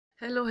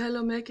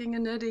Hello, making a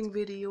knitting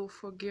video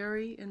for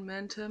Gary in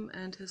Mentum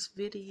and his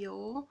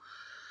video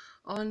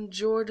on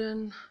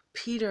Jordan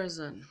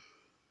Peterson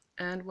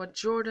and what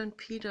Jordan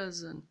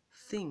Peterson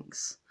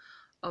thinks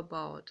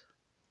about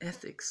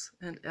ethics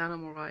and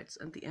animal rights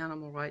and the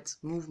animal rights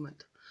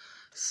movement.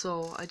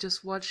 So I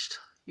just watched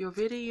your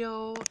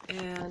video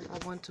and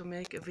I want to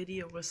make a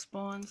video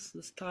response.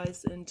 This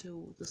ties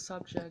into the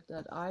subject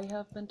that I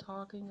have been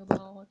talking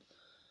about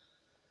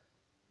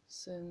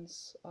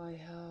since I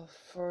have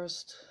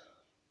first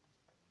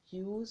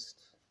used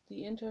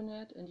the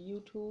internet and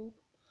YouTube,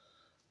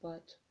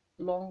 but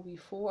long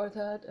before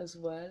that as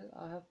well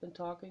I have been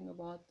talking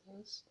about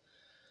this,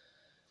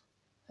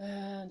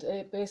 and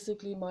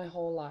basically my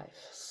whole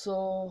life.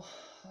 So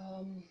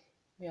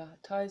yeah,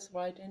 it ties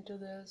right into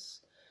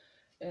this,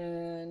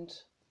 and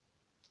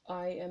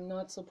I am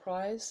not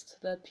surprised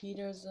that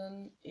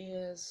Peterson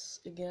is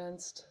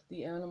against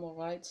the animal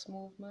rights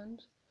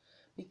movement,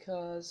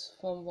 because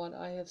from what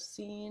I have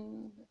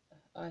seen,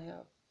 I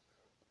have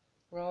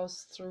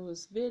browsed through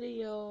his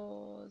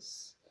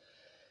videos.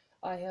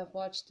 I have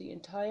watched the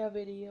entire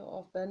video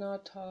of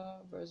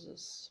Benatar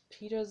versus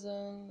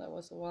Peterson. That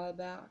was a while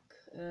back,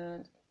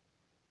 and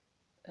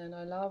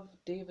I love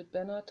David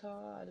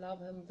Benatar. I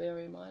love him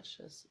very much,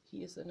 as he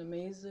is an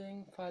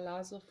amazing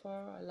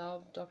philosopher. I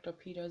love Dr.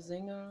 Peter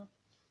Singer.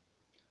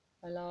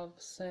 I love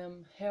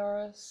Sam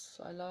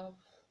Harris. I love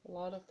a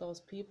lot of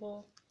those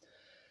people,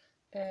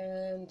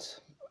 and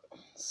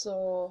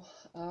so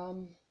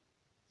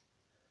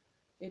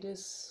it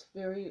is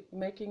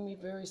making me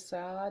very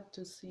sad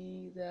to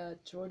see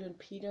that Jordan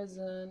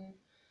Peterson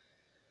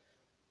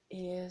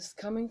is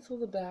coming through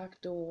the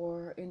back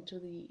door into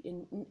the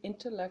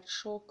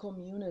intellectual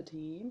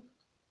community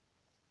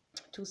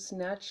to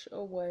snatch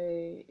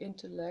away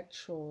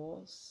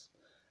intellectuals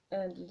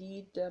and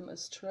lead them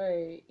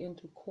astray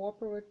into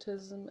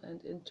corporatism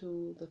and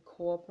onto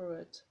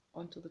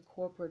the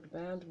corporate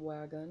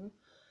bandwagon,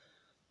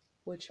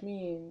 which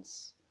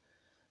means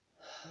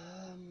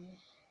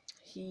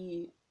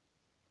he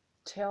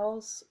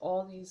tells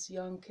all these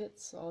young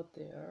kids out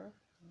there,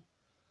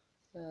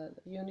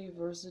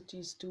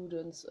 university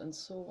students and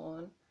so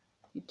on,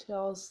 he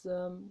tells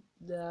them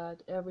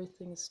that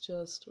everything is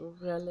just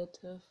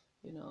relative,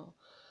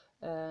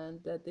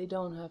 and that they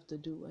don't have to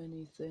do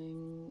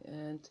anything,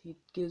 and he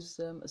gives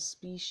them a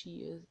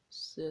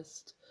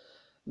speciesist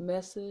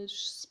message,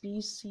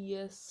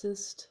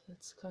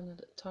 it's kind of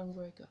a tongue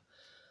breaker,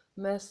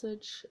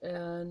 message,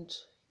 and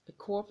a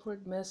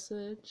corporate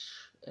message,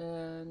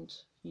 and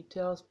he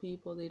tells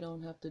people they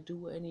don't have to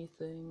do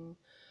anything,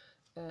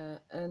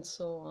 and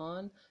so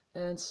on.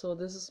 And so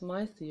this is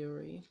my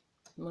theory.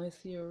 My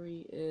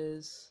theory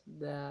is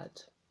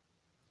that,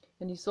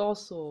 and he's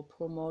also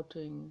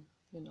promoting,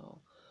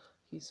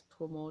 he's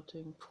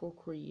promoting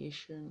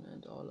procreation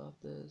and all of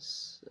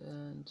this,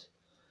 and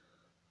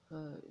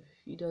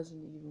it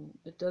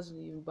doesn't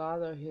even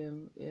bother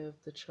him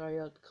if the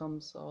child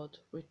comes out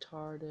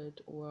retarded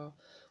or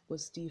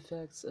with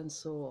defects and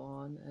so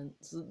on. And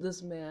so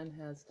this man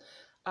has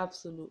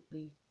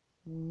absolutely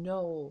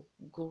no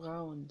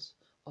ground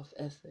of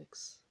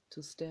ethics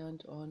to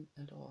stand on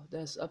at all.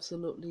 There's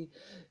absolutely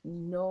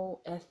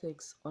no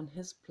ethics on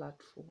his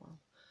platform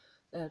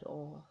at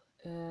all.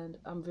 And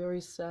I'm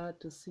very sad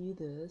to see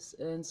this.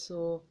 And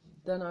so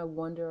then I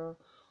wonder,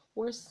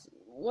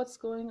 what's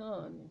going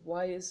on?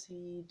 Why is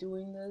he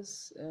doing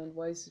this, and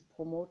why is he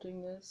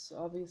promoting this?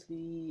 Obviously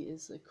he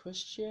is a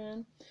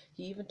Christian.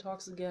 He even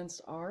talks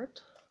against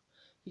art.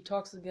 He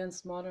talks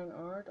against modern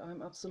art.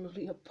 I'm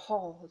absolutely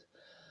appalled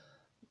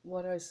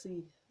what I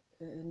see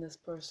in this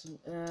person,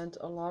 and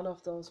a lot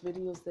of those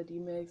videos that he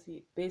makes,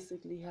 he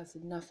basically has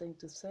nothing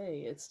to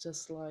say. It's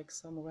just like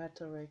some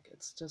rhetoric.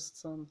 It's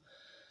just some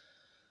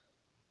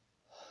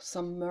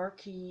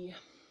murky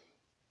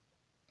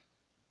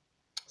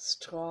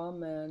straw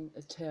man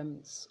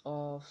attempts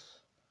of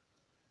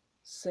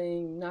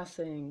saying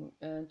nothing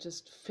and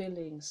just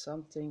filling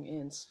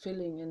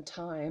in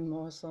time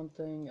or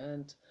something,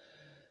 and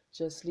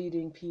just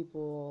leading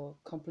people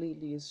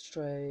completely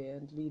astray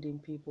and leading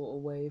people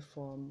away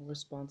from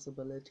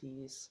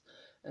responsibilities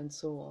and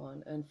so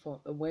on, and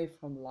away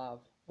from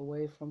love,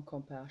 away from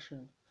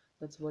compassion.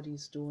 That's what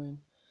he's doing.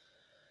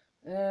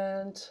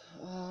 And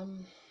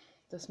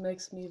this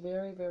makes me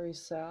very, very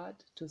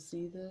sad to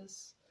see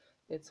this.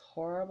 It's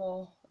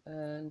horrible,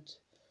 and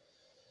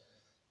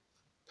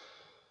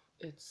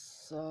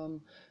it's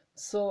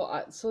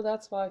so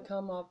that's why I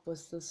come up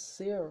with this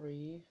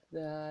theory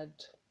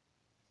that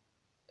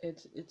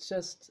it's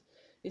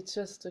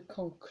just a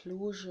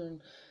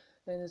conclusion,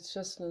 and it's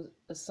just an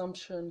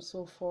assumption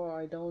so far.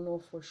 I don't know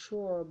for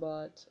sure,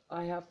 but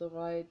I have the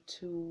right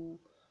to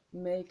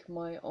make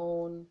my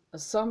own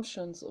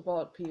assumptions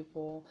about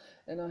people,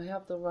 and I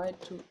have the right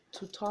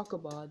to talk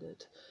about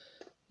it,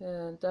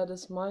 and that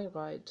is my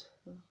right.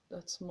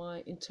 That's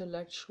my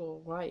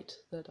intellectual right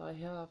that I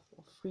have,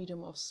 of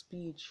freedom of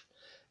speech,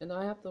 and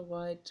I have the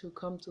right to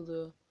come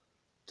to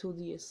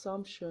the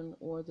assumption,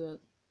 or the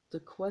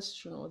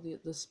question, or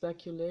the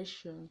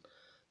speculation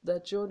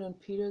that Jordan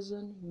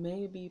Peterson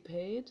may be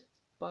paid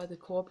by the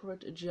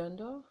corporate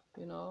agenda,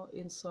 you know,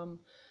 in some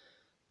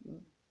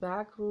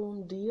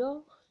backroom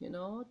deal, you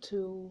know,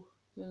 to,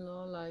 you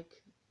know,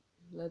 like,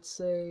 let's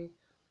say,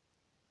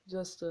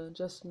 just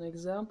an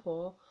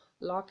example,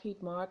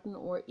 Lockheed Martin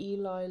or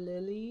Eli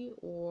Lilly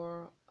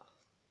or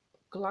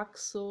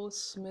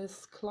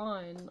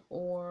GlaxoSmithKline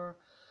or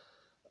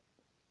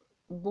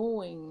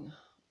Boeing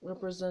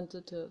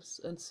representatives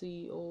and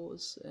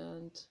CEOs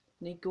and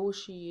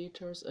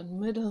negotiators and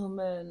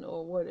middlemen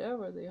or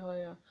whatever they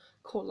hire,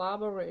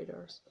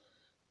 collaborators,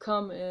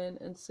 come in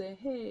and say,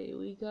 hey,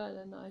 we got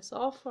a nice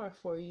offer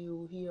for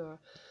you here.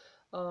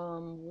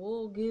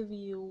 We'll give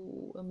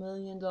you $1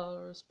 million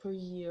per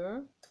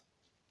year,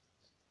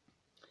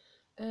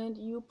 and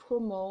you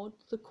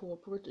promote the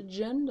corporate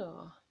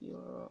agenda.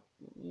 You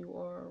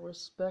are a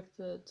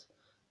respected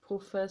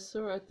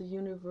professor at the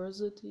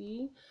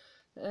university,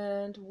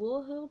 and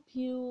we'll help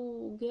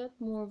you get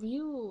more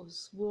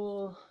views.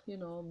 We'll, you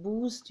know,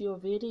 boost your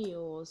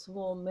videos.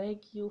 We'll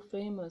make you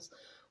famous.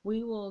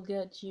 We will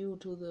get you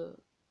to the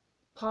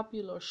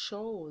popular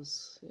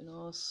shows, you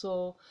know,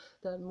 so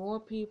that more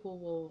people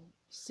will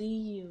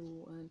see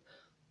you. And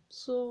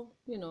so,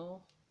 you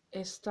know,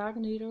 a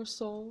stagnator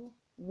soul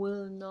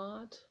will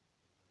not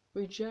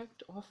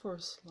reject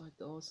offers like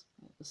those.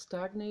 A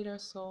stagnator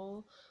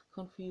soul,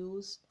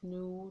 confused,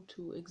 new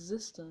to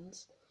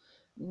existence,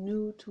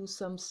 new to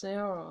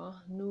samsara,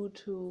 new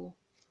to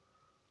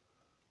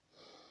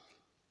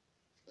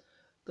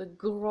the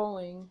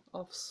growing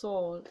of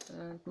soul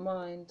and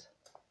mind,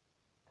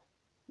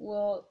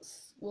 will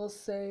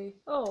say,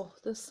 oh,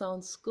 this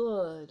sounds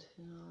good,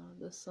 you know,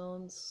 this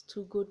sounds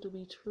too good to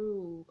be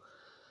true.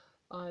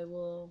 I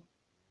will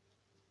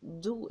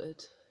do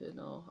it, you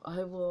know,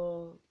 I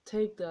will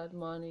take that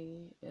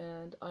money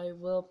and I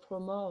will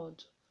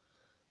promote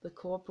the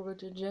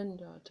corporate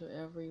agenda to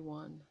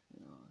everyone,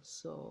 you know.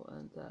 So,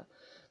 and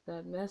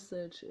that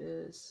message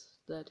is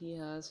that he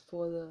has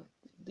for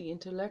the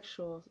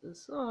intellectuals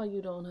is, oh,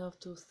 you don't have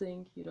to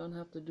think, you don't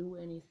have to do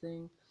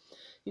anything,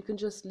 you can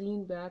just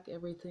lean back,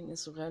 everything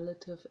is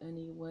relative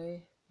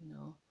anyway, you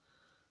know.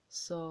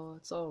 So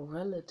it's all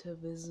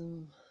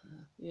relativism.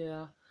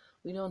 Yeah,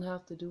 we don't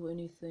have to do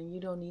anything, you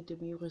don't need to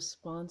be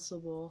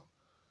responsible.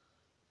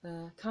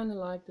 Kind of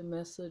like the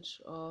message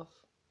of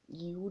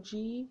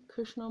Yuji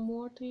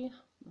Krishnamurti,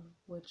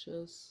 which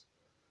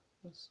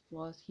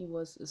he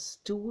was a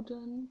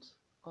student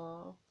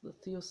of the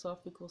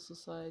Theosophical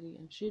Society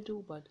in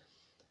Jiddu, but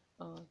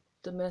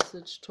the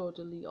message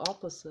totally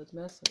opposite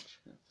message.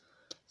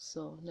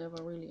 So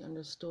never really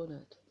understood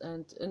it,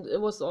 and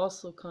it was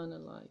also kind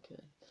of like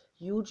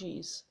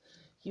Yuji's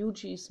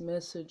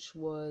message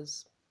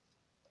was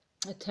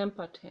a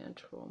temper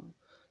tantrum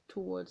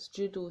towards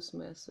Jiddu's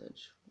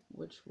message,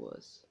 which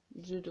was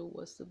Jiddu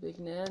was the big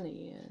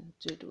nanny, and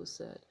Jiddu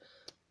said,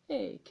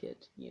 hey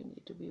kid, you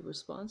need to be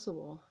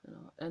responsible, you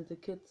know. And the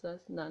kid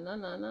says, nah, nah,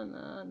 nah, nah,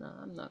 nah,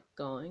 nah, I'm not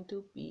going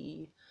to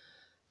be.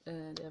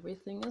 And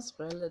everything is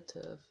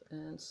relative.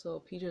 And so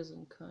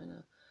Peterson kind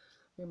of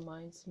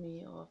reminds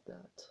me of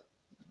that.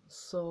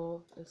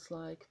 So it's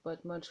like,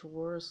 but much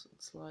worse,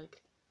 it's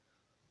like,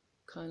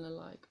 kind of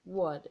like,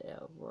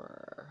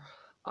 whatever,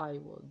 I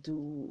will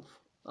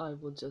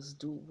just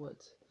do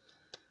what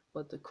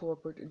the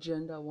corporate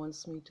agenda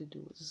wants me to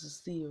do. This is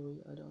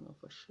theory, I don't know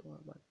for sure,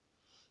 but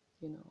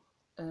you know.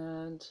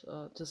 And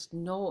just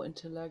no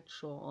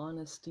intellectual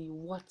honesty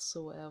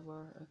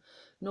whatsoever,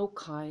 no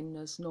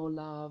kindness, no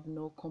love,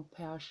 no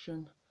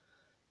compassion,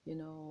 you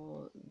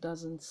know,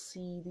 doesn't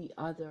see the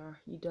other.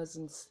 He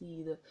doesn't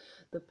see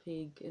the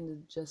pig in the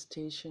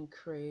gestation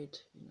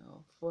crate, you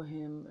know. For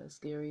him, as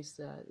Gary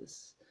said,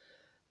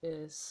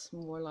 is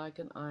more like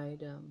an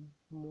item,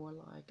 more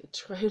like a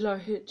trailer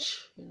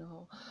hitch, you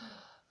know.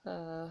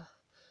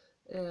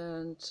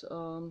 And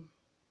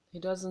he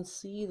doesn't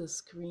see the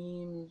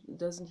scream,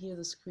 doesn't hear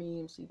the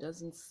screams, he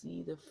doesn't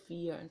see the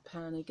fear and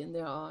panic in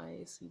their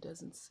eyes, he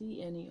doesn't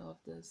see any of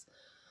this.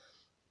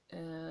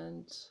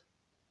 And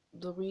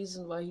the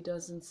reason why he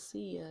doesn't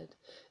see it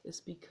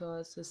is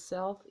because his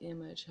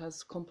self-image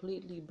has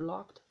completely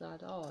blocked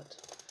that out.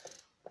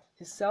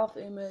 His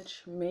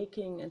self-image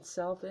making and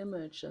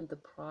self-image and the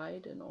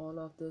pride in all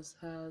of this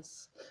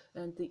has,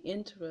 and the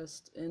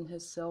interest in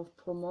his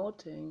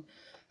self-promoting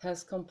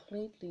has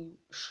completely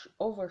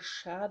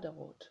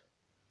overshadowed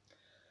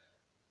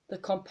the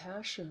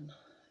compassion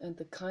and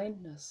the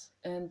kindness.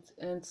 And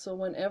so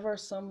whenever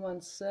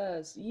someone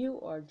says, you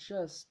are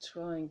just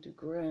trying to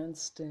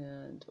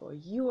grandstand, or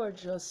you are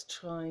just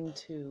trying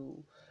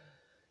to,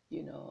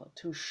 you know,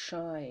 to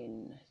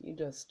shine, you're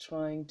just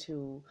trying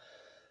to,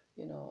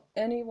 you know,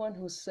 anyone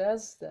who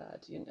says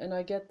that, and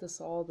I get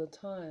this all the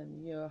time,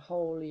 you're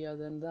holier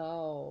than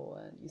thou,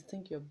 and you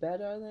think you're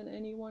better than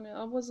anyone.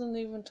 I wasn't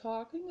even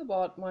talking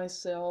about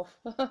myself.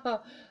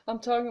 I'm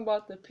talking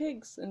about the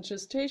pigs in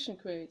gestation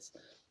crates.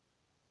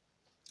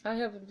 I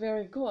have it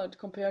very good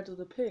compared to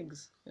the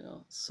pigs, you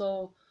know.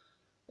 So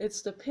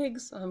it's the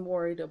pigs I'm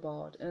worried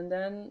about. And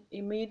then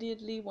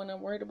immediately when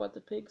I'm worried about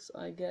the pigs,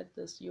 I get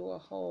this "you are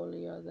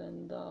holier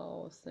than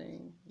thou"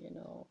 thing, you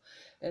know.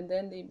 And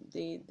then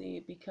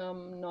they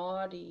become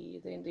naughty.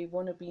 They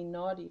want to be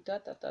naughty, da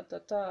da da da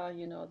da,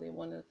 you know. They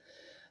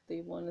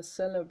want to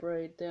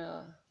celebrate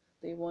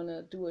they want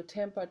to do a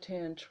temper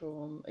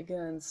tantrum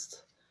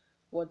against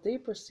what they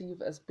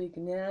perceive as Big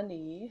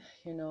Nanny,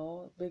 you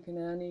know, Big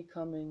Nanny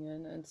coming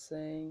in and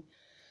saying,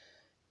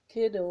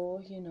 kiddo,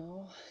 you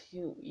know,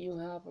 you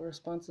have a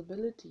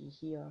responsibility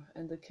here,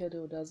 and the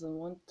kiddo doesn't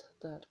want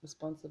that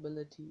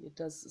responsibility.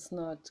 It's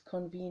not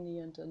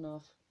convenient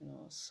enough, you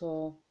know.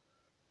 So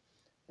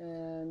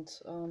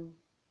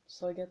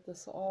I get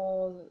this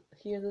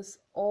hear this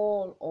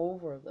all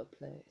over the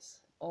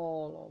place,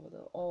 all over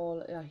the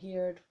all.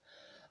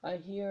 I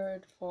hear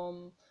it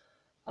from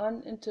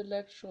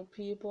unintellectual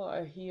people.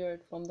 I hear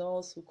it from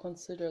those who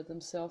consider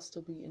themselves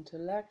to be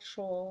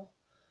intellectual.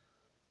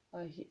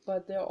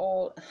 But they're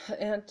all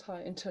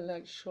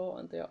anti-intellectual,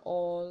 and they're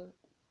all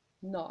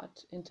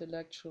not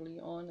intellectually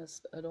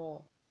honest at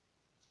all.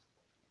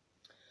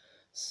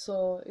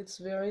 So it's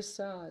very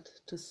sad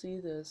to see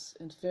this,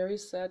 and very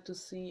sad to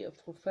see a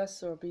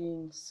professor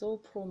being so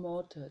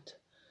promoted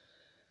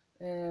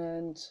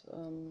and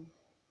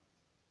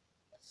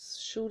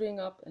shooting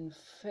up in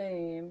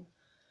fame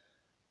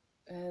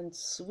and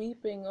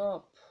sweeping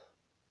up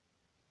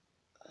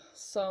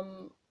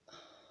some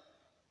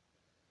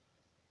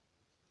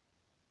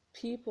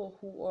people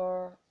who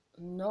are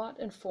not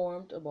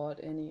informed about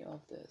any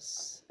of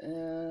this,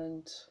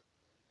 and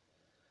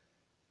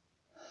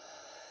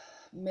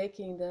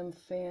making them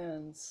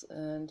fans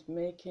and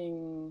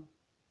making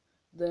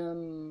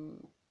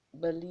them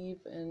believe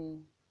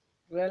in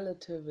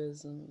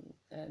relativism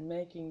and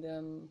making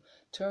them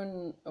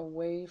turn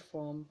away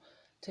from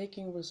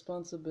taking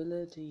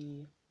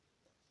responsibility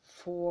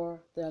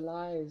for their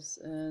lives,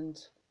 and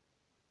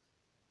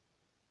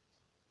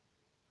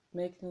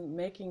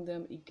making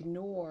them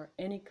ignore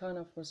any kind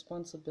of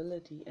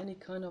responsibility, any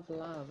kind of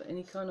love,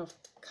 any kind of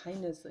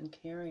kindness and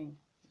caring.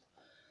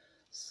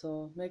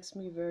 So it makes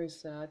me very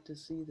sad to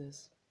see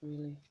this,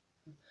 really.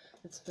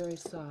 It's very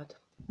sad.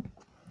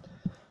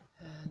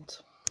 And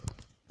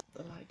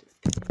the light is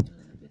getting a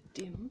little bit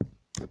dim.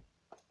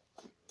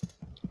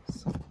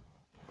 So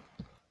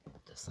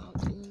put this out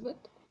a little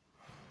bit.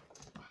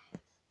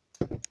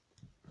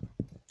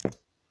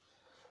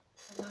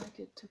 I like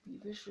it to be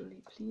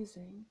visually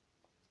pleasing.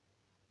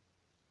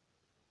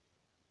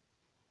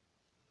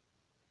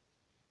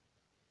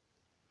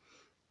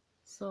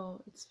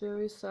 So it's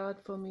very sad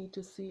for me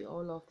to see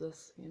all of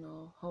this, you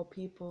know, how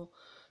people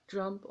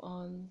jump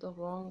on the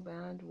wrong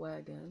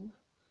bandwagon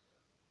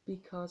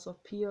because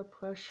of peer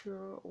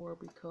pressure, or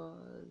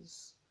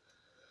because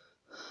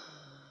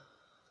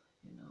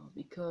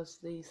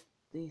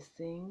they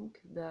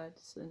think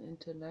that's an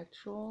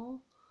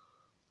intellectual,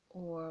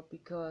 or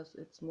because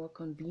it's more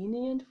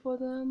convenient for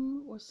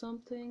them or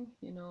something,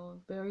 you know.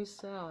 Very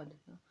sad.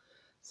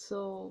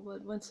 So,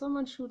 but when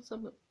someone shoots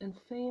up in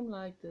fame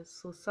like this,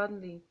 so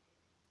suddenly,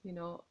 you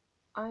know,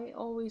 I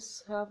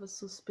always have a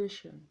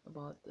suspicion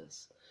about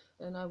this,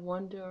 and I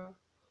wonder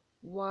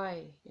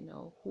why, you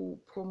know, who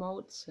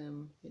promotes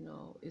him, you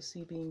know. Is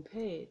he being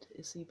paid?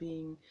 Is he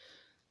being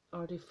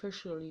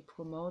artificially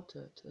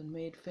promoted and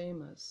made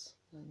famous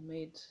and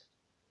made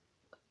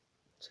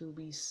to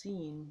be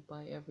seen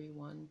by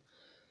everyone?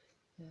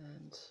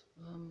 And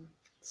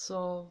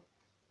so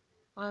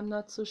I'm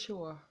not so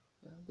sure.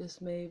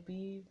 This may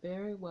be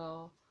very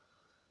well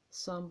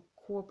some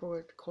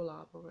corporate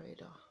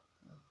collaborator.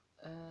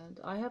 And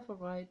I have a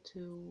right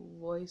to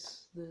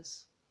voice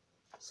this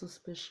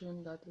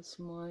suspicion. That is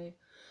my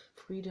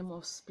freedom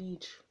of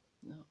speech.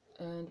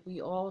 And we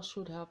all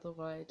should have the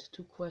right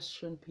to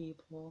question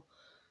people,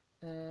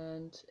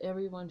 and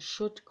everyone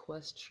should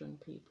question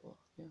people.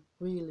 Yeah,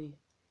 really,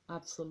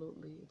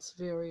 absolutely. It's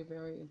very,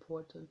 very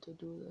important to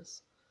do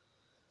this.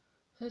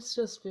 It's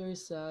just very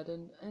sad,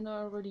 and I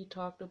already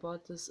talked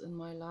about this in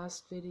my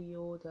last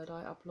video that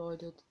I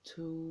uploaded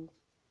to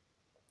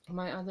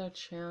my other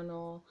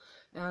channel,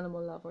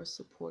 Animal Lover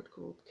Support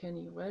Group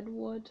Kenny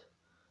Redwood.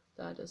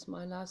 That is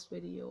my last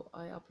video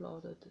I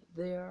uploaded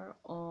there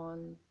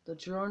on the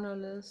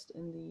journalist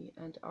in the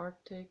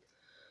Antarctic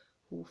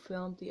who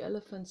filmed the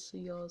elephant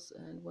seals,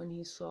 and when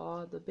he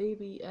saw the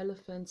baby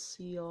elephant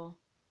seal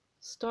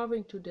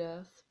starving to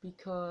death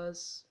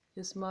because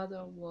his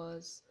mother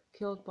was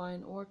killed by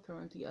an orca,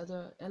 and the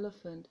other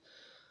elephant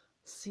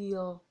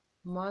seal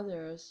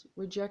mothers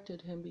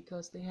rejected him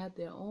because they had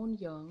their own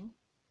young.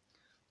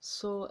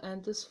 So,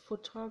 and this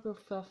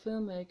photographer,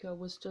 filmmaker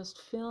was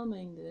just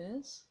filming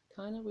this.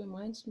 Kind of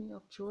reminds me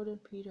of Jordan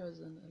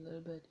Peterson a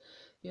little bit.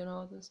 You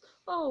know, this,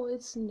 oh,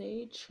 it's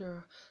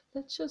nature.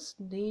 Let just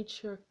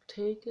nature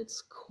take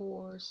its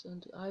course,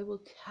 and I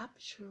will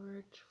capture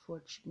it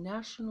for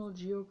National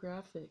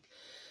Geographic.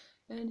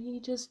 And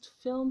he just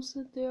films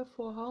it there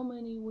for how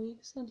many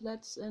weeks,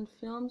 and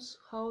films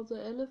how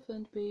the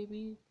elephant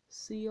baby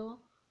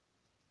seal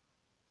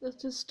it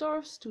just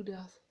starves to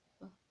death,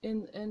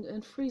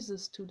 and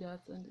freezes to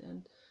death,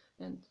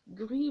 and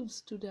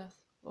grieves to death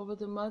over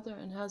the mother,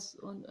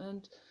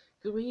 and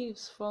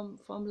grieves from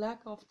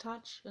lack of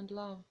touch and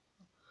love.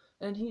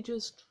 And he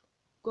just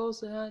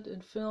goes ahead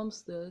and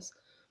films this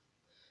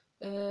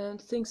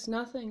and thinks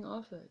nothing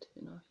of it.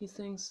 He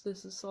thinks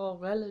this is all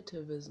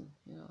relativism.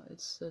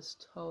 It's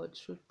just how it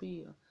should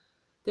be.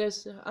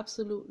 There's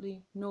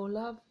absolutely no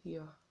love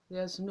here.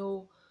 There's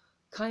no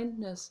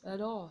kindness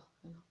at all.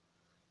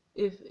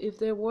 If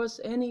there was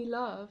any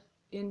love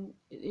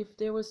if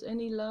there was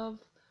any love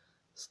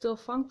still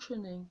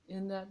functioning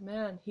in that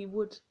man, he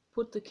would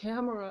put the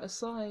camera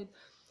aside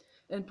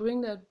and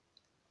bring that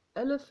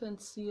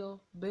elephant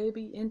seal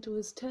baby into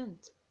his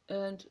tent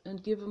and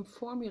give him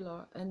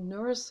formula and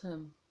nurse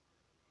him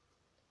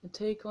and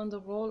take on the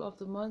role of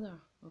the mother.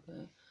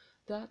 Okay,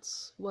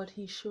 that's what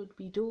he should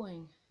be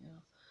doing.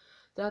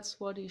 That's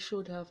what he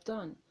should have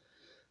done,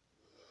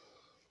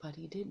 but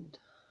he didn't.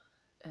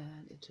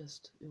 And it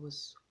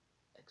was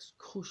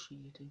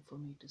excruciating for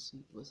me to see.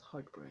 It was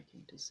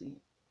heartbreaking to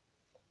see.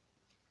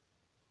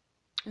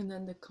 And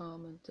then the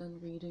comment,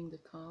 and reading the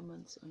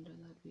comments under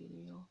that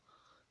video.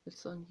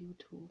 It's on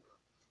YouTube.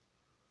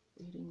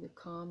 Reading the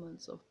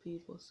comments of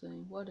people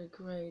saying, what a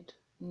great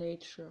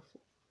nature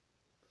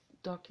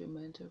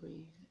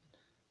documentary.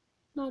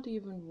 Not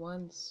even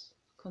once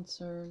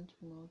concerned,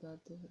 that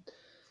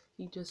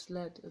he just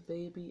let a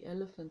baby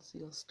elephant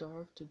seal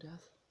starve to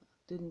death.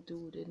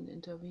 Didn't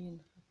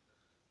intervene.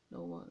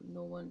 No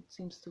one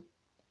seems to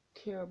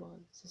care about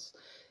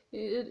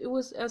it. It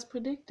was as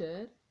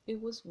predicted. It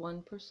was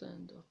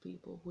 1% of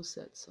people who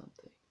said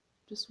something.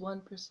 Just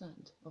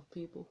 1% of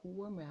people who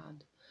were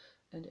mad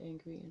and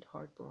angry and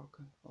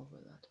heartbroken over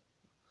that.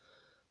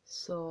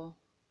 So,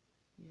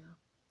 yeah.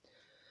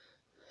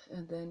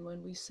 And then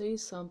when we say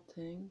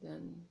something,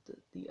 then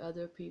the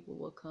other people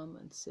will come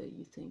and say,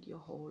 you think you're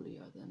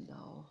holier than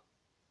thou.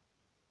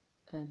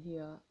 And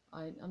here,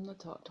 I'm not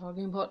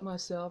talking about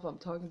myself, I'm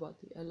talking about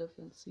the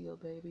elephant seal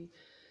baby.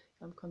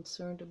 I'm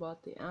concerned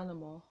about the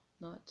animal,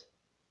 not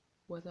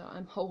whether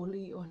I'm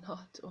holy or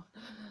not.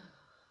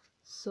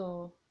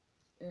 So,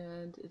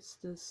 and it's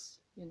this,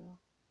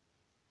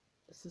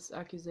 it's this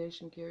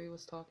accusation. Gary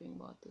was talking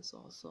about this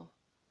also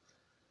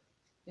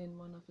in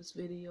one of his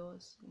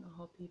videos,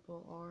 how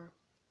people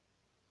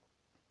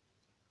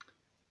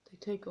they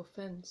take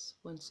offense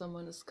when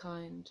someone is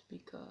kind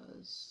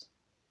because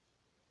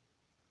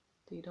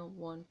they don't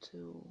want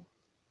to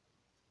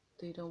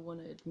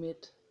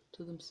admit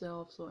to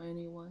themselves or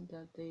anyone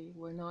that they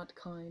were not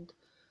kind.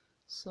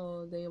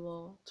 So they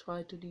will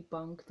try to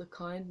debunk the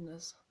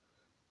kindness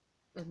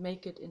and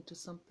make it into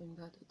something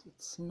that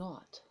it's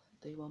not.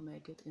 They will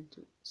make it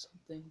into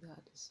something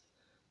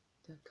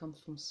that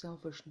comes from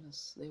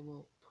selfishness. They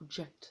will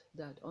project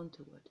that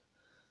onto it.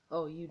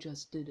 Oh, you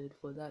just did it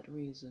for that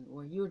reason,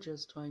 or you're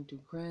just trying to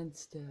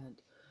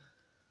grandstand,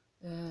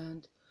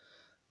 and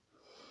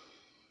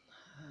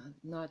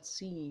not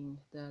seeing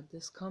that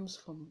this comes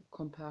from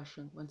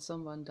compassion when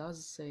someone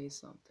does say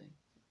something.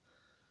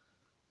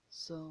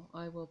 So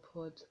I will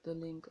put the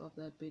link of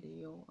that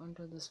video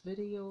under this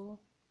video,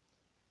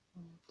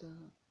 and,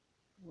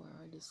 where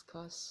I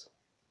discuss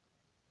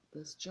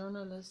this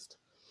journalist,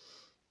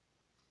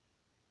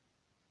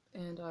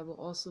 and I will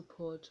also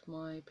put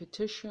my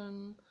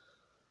petition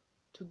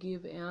to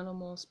give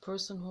animals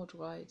personhood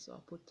rights.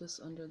 I'll put this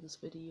under this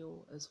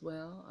video as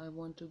well. I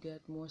want to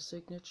get more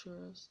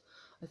signatures.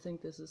 I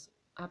think this is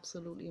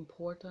absolutely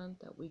important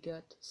that we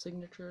get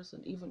signatures,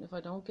 and even if I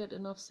don't get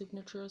enough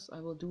signatures, I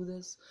will do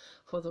this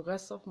for the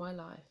rest of my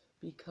life,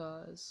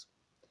 because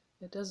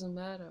it doesn't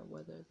matter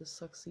whether this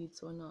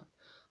succeeds or not.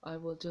 I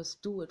will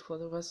just do it for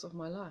the rest of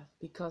my life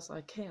because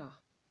I care.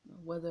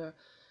 Whether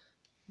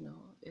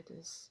it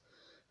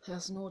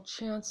has no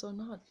chance or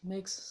not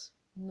makes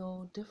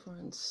no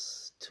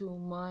difference to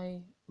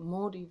my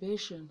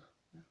motivation.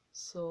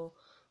 So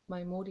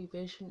my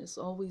motivation is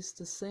always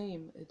the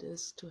same. It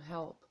is to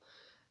help,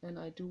 and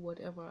I do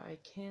whatever I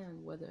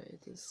can, whether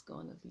it is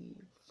gonna be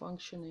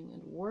functioning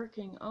and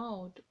working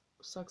out,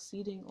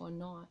 succeeding or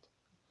not.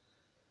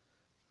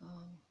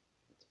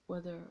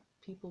 Whether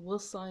people will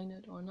sign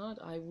it or not,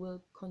 I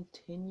will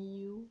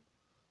continue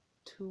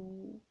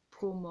to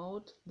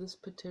promote this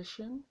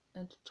petition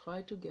and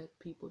try to get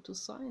people to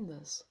sign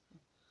this.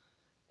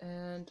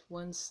 And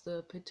once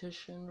the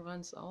petition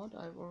runs out,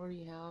 I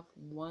already have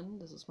one,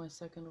 this is my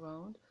second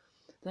round,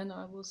 then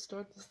I will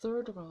start the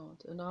third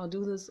round, and I'll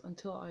do this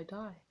until I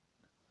die.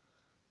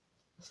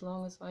 As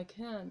long as I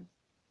can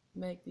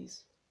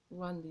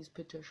run these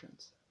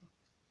petitions.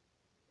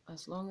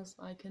 As long as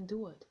I can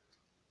do it.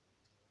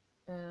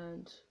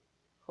 And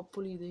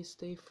hopefully they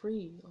stay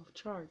free of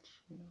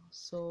charge,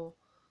 So,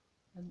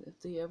 and if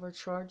they ever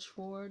charge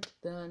for it,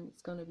 then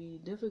it's going to be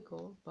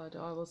difficult, but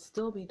I will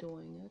still be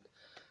doing it.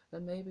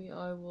 And maybe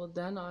I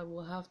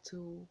will have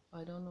to,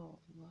 I don't know,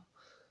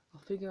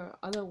 I'll figure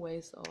other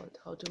ways out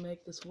how to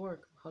make this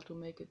work, how to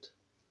make it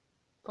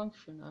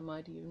function. I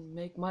might even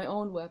make my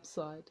own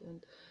website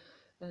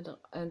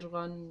and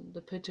run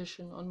the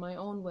petition on my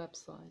own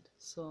website.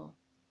 So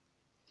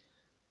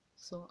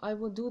I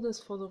will do this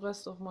for the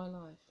rest of my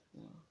life.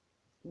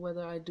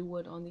 whether I do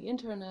it on the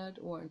internet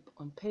or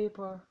on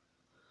paper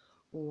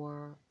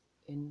or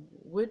in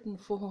written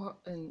form,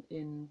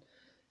 in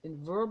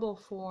verbal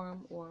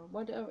form, or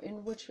whatever,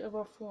 in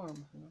whichever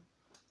form,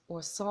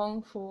 or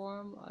song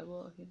form. I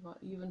will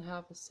even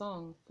have a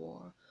song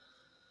for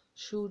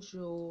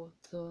Shuju,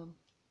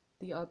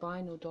 the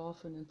albino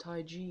dolphin in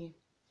Taiji.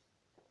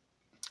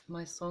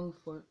 My song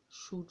for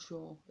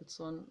Shujo, it's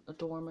on a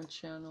dormant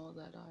channel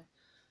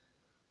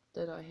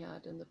that I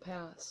had in the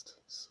past.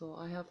 So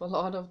I have a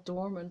lot of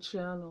dormant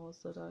channels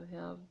that I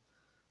have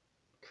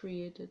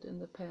created in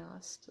the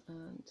past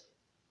and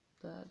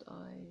that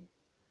I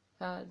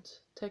had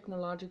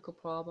technological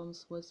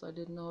problems with. I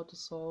didn't know how to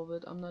solve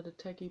it. I'm not a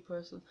techie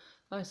person.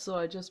 So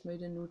I just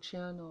made a new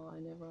channel. I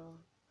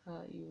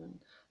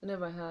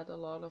never had a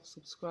lot of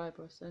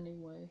subscribers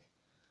anyway.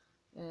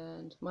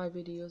 And my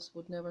videos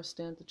would never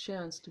stand the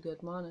chance to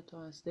get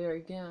monetized. There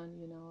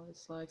again,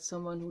 it's like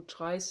someone who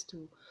tries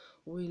to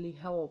really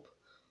help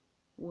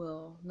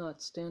will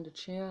not stand a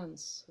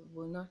chance,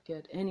 will not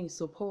get any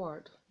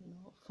support,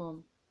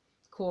 from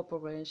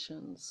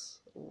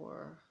corporations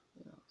or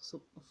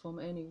from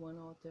anyone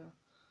out there.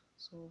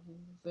 So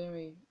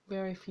very,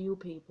 very few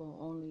people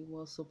only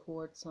will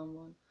support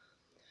someone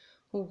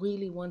who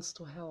really wants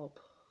to help.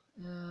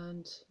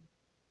 And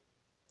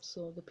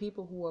so the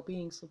people who are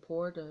being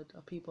supported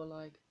are people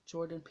like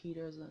Jordan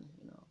Peterson,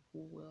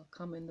 who will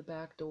come in the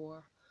back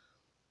door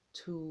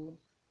to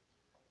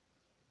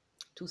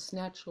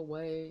snatch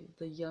away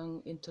the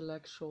young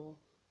intellectual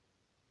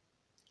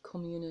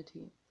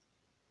community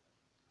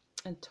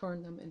and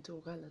turn them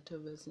into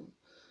relativism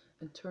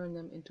and turn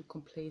them into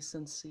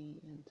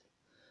complacency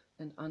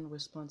and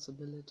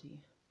unresponsibility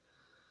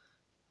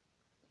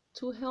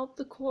to help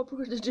the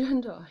corporate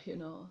agenda.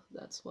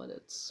 That's what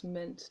it's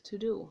meant to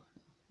do.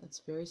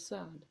 That's very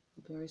sad.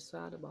 I'm very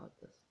sad about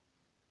this.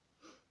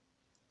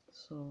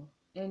 So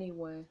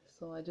anyway,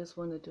 so I just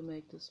wanted to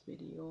make this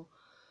video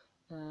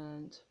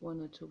and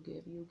wanted to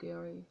give you,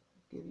 Gary,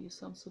 give you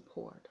some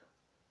support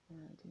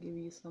and to give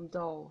you some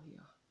dough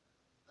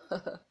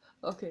here.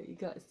 Okay, you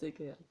guys take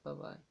care. Bye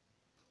bye.